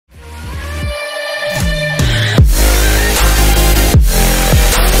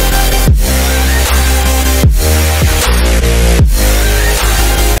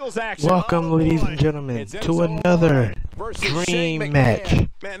Welcome, ladies and gentlemen, to another dream match.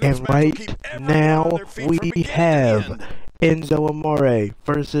 And right now, we have Enzo Amore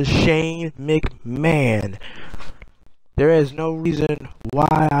versus Shane McMahon. There is no reason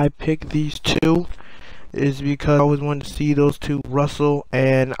why I picked these two. It's because I always wanted to see those two wrestle,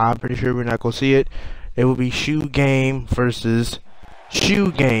 and I'm pretty sure we're not going to see it. It will be Shoe Game versus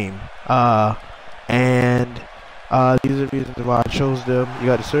Shoe Game. These are the reasons why I chose them. You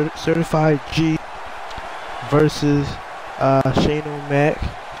got the Certified G versus Shane O'Mac.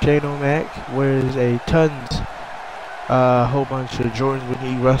 Shane O'Mac wears a whole bunch of Jordans when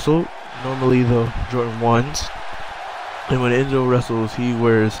he wrestled. Normally the Jordan 1s. And when Enzo wrestles, he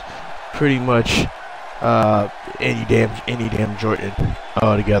wears pretty much any damn Jordan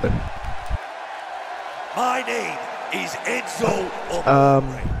altogether. My name is Enzo.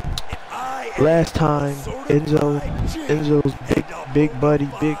 Last time, Enzo's big buddy,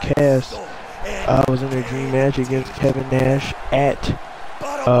 big cast, was in a dream match against Kevin Nash at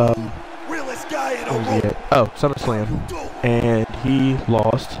SummerSlam, and he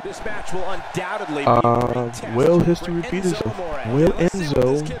lost. This match will undoubtedly will history repeat itself? Will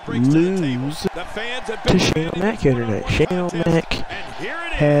Enzo lose to Shane O'Mac here tonight? Shane O'Mac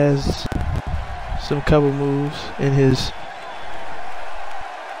has some couple moves in his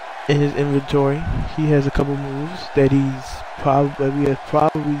inventory. He has a couple moves that we have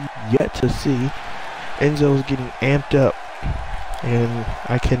probably yet to see. Enzo's getting amped up, and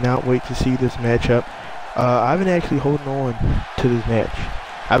I cannot wait to see this matchup. I've been actually holding on to this match.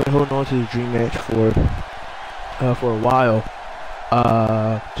 I've been holding on to this dream match for a while.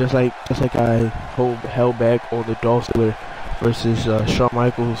 Just like I held back on the Dolph Ziggler versus Shawn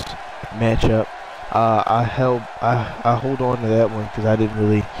Michaels matchup. I hold on to that one because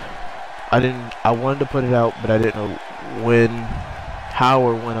I wanted to put it out, but I didn't know how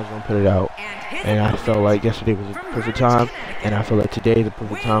or when I was going to put it out. And I felt like yesterday was a perfect time, and I feel like today is the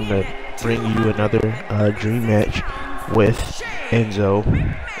perfect time to bring you another dream match with Enzo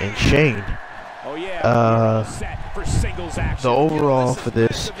and Shane. The overall for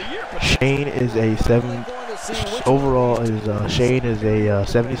this, Shane is a 77,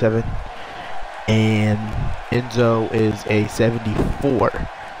 and Enzo is a 74.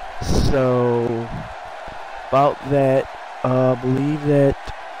 So about that, believe that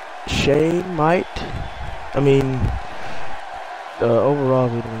Shane might. Overall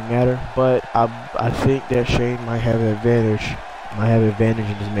it doesn't matter, but I think that Shane might have an advantage.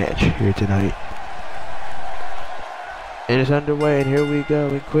 In this match here tonight. And it's underway, and here we go.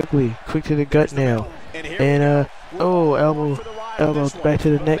 And quick to the gut now. And elbow back to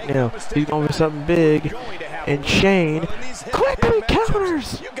the neck now. He's going for something big, and Shane quickly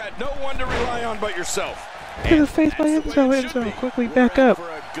counters. You got no one to rely on but yourself. To the face by Enzo. Enzo quickly back up.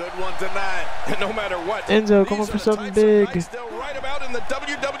 No matter what. Enzo going for something big.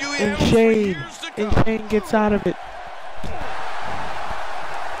 And Shane gets out of it.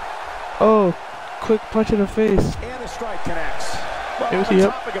 Oh, quick punch in the face. And the strike connects.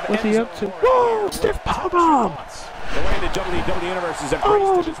 What's he up to? Whoa, stiff powerbomb.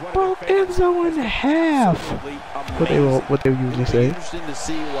 Almost broke Enzo in half. What they usually say.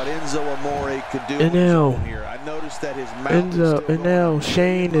 And now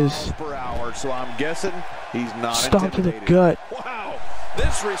Shane is stomped to the gut.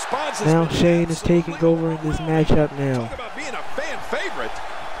 Now Shane is taking over in this matchup now.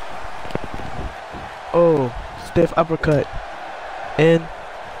 Oh, stiff uppercut. And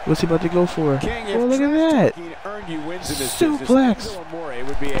what's he about to go for? Oh, look at that. Suplex.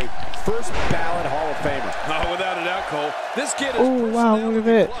 Would be a first ballot Hall of Famer. Without a doubt, Cole. This kid is wow, look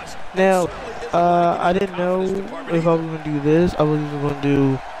at that. Now, I didn't know if I was going to do this. I was either going to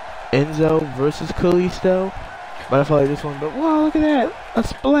do Enzo versus Kalisto. But I felt like this one, but wow, look at that. A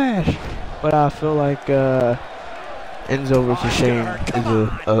splash. But I feel like Enzo versus Shane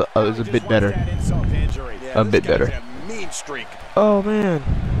is a bit better. A bit better. Oh man.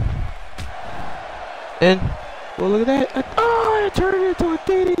 And well, look at that. It turned into a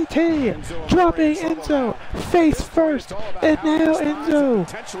DDT. Dropping Enzo face first. And now Enzo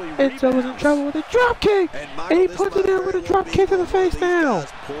is in trouble with a drop kick. And he puts it in with a drop kick to the face now.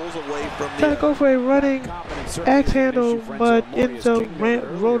 Trying to go for a running axe handle, but Enzo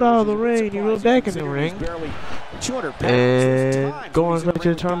rolled out of the ring. He rolled back in the ring. And going right to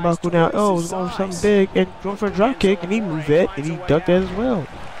the turnbuckle now. Oh, he's going for something big and going for a drop kick, and he moved that and he ducked that as well.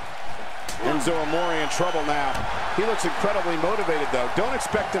 Enzo Amore in trouble now. He looks incredibly motivated though. Don't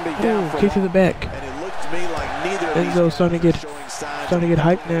expect him to be down for kick to the back. And it looked to me like neither of Enzo's starting to get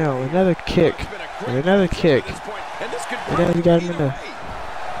hyped now. Another kick. And another kick. And now he got him in the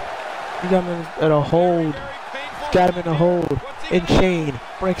He got him in a hold. Got him in a hold. And Shane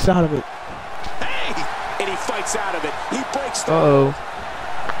breaks out of it. And he fights out of it. He breaks the Uh-oh.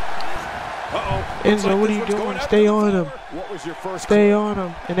 Enzo, what are you doing? Stay on him. Stay on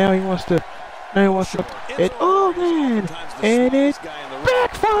him. And now he wants to. And oh man! And it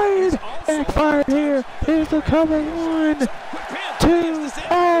backfired! Backfired here. Here's the cover. 1, 2.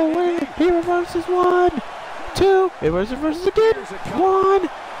 Oh wait! He reverses 1, 2. It reverses again. 1,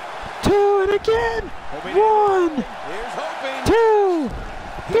 2, and again. 1, 2.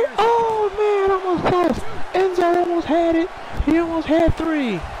 Oh man! Almost close. Enzo almost had it. He almost had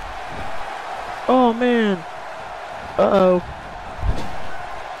 3. Oh man. Uh-oh.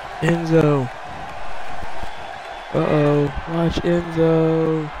 Enzo. Uh-oh. Watch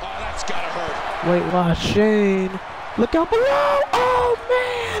Enzo. Oh, that's gotta hurt. Wait, watch Shane. Look out below. Oh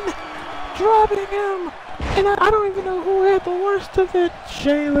man. Dropping him. And I don't even know who had the worst of it.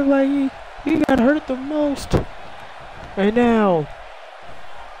 Shane looked like he got hurt the most. And now,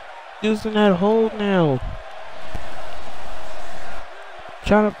 using that hold now.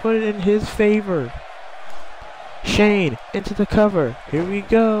 Trying to put it in his favor. Shane into the cover. Here we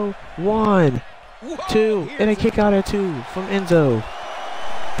go. 1, 2, and a kick out at 2 from Enzo.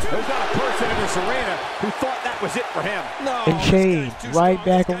 There's not a person in this arena who thought that was it for him. No, and Shane right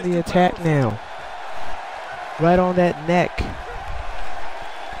back on the attack now. Right on that neck.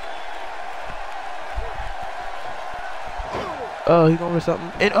 Oh, he's going for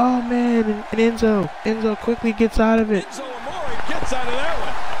something. And oh man, and Enzo quickly gets out of it. Enzo Amore gets out of that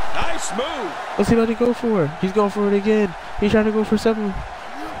one. Nice move. What's he about to go for? He's going for it again. He's trying to go for something.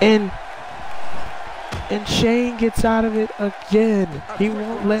 And Shane gets out of it again. He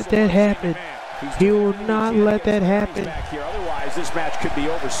won't let that happen. He will not let that happen. Otherwise, this match could be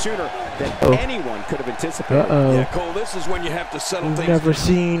over sooner than anyone could have anticipated. Yeah, Cole, this is when you have to settle things. We've never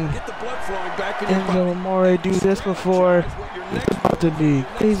seen Get the blood flowing back in your body. Enzo Amore do this before. It's about to be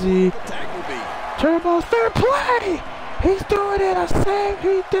crazy. Turbo's fair play. He's doing it the same.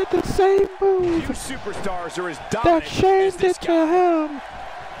 He did the same move Superstars are as that Shane did to him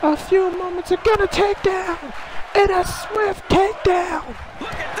a few moments ago. A takedown and a swift takedown.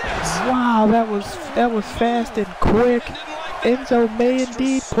 Look at this. Wow, that was fast and quick. Enzo may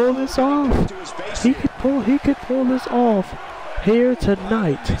indeed pull this off. He could pull this off here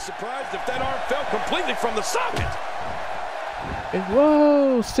tonight. I'd be surprised if that arm fell completely from the socket. And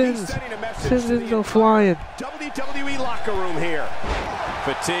whoa, sends Enzo flying. WWE locker room here.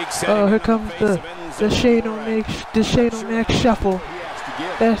 Fatigue. Oh, here comes the Shane O'Mac shuffle.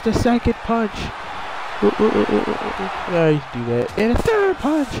 That's the second punch. Yeah, you do that. And a third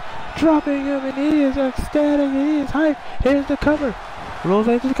punch, dropping him, and he is ecstatic. He is hype. Here's the cover. Rolls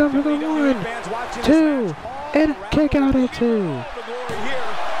into the cover. 1, 2, and kick out at 2.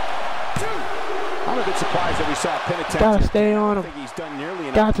 I'm a bit surprised that we saw a pin attempt. Gotta stay on him.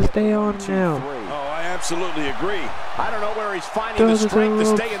 Got to stay on him now. Oh, I absolutely agree. I don't know where he's finding the strength to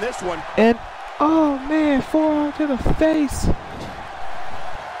stay in this one. And oh man, forearm to the face.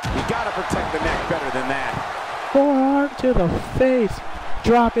 You gotta protect the neck better than that. Forearm to the face.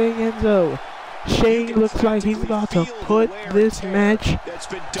 Dropping Enzo. Shane looks like he's about to put this match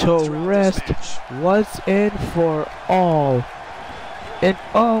to rest once and for all. And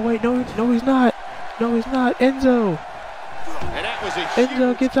oh wait, no he's not. No, he's not. Enzo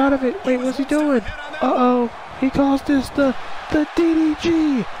gets out of it. Wait, what's he doing? Uh-oh. He calls this the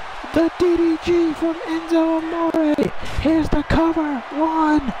DDG. The DDG from Enzo Amore. Here's the cover.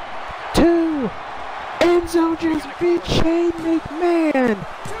 1, 2. Enzo just beat Shane McMahon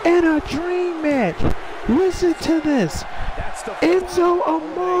in a dream match. Listen to this. Enzo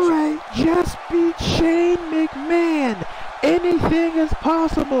Amore just beat Shane McMahon. Anything is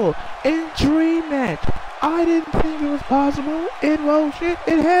possible in dream match. I didn't think it was possible, and well, shit,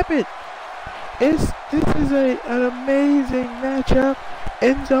 it happened. This is an amazing matchup.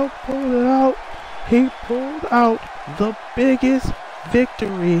 Enzo pulled it out. He pulled out the biggest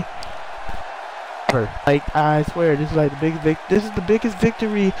victory ever. Like, I swear, this is like this is the biggest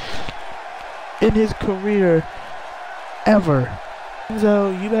victory in his career ever.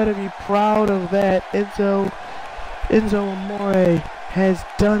 Enzo, you better be proud of that. Enzo Amore has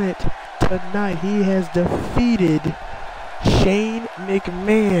done it tonight. He has defeated Shane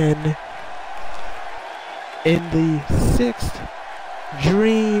McMahon in the 6th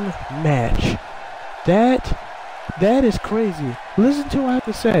dream match. That is crazy. Listen to what I have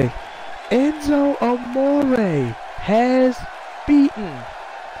to say. Enzo Amore has beaten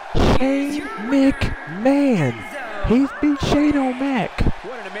Shane McMahon. He's beat Shane O'Mac.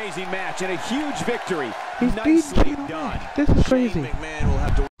 What an amazing match and a huge victory. He's beaten Shane O'Mac. This is crazy.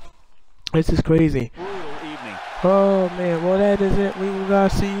 This is crazy. Oh man, well that is it. We will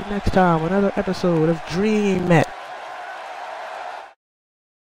see you next time. Another episode of Dream Met.